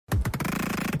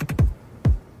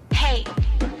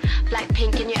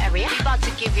BLACKPINK in your area. About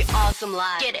to give you awesome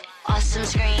life. Get it? Awesome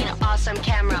screen, awesome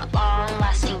camera,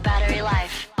 long-lasting battery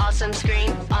life. Awesome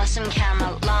screen, awesome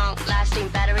camera, long-lasting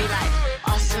battery life.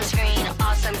 Awesome screen,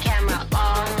 awesome camera,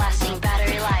 long-lasting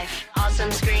battery life.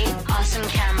 Awesome screen, awesome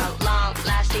camera,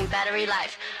 long-lasting battery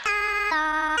life.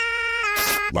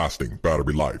 Lasting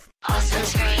battery life. Awesome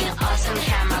screen, awesome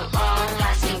camera,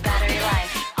 long-lasting battery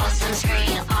life. Awesome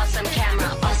screen, awesome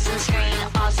camera, awesome screen,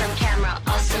 awesome camera,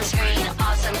 awesome screen,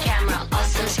 awesome camera,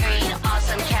 awesome screen,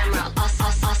 awesome camera,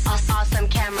 awesome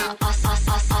camera,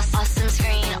 awesome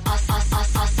screen, awesome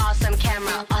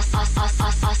camera, awesome screen,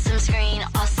 awesome camera,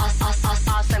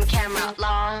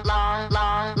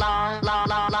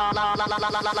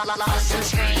 awesome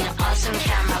screen, awesome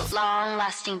camera,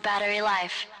 long-lasting battery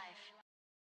life.